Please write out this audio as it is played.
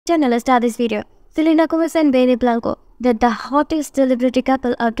channel, let's start this video. Selena and Blanco, the hottest celebrity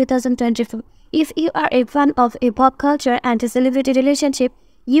couple of 2024. If you are a fan of a pop culture and a celebrity relationship,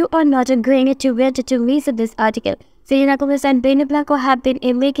 you are not going to want to miss this article. Selena and Blanco have been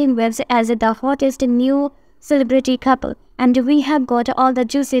making waves as the hottest new celebrity couple, and we have got all the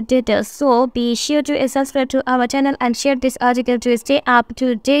juicy details, so be sure to subscribe to our channel and share this article to stay up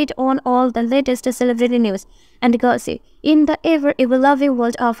to date on all the latest celebrity news and gossip. In the ever-evolving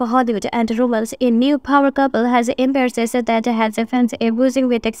world of Hollywood and romance, a new power couple has emerged that has fans buzzing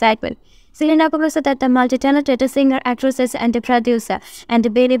with excitement. Selena the multi-talented singer, actress, and producer,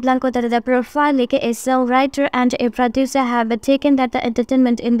 and Blanco the prolific a songwriter and a producer, have taken the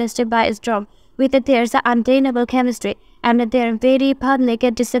entertainment industry by storm with their undeniable chemistry and their very public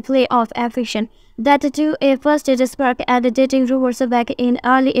display of affection that to a first spark and dating rumors back in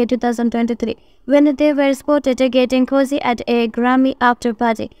early 2023 when they were spotted getting cozy at a Grammy after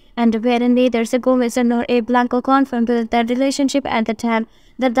party, and wherein neither Gomez nor a Blanco confirmed their relationship at the time.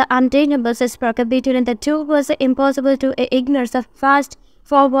 That the undeniable spark between the two was impossible to ignore. So fast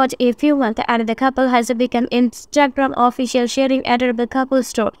forward a few months and the couple has become Instagram official, sharing adorable couple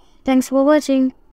story. Thanks for watching.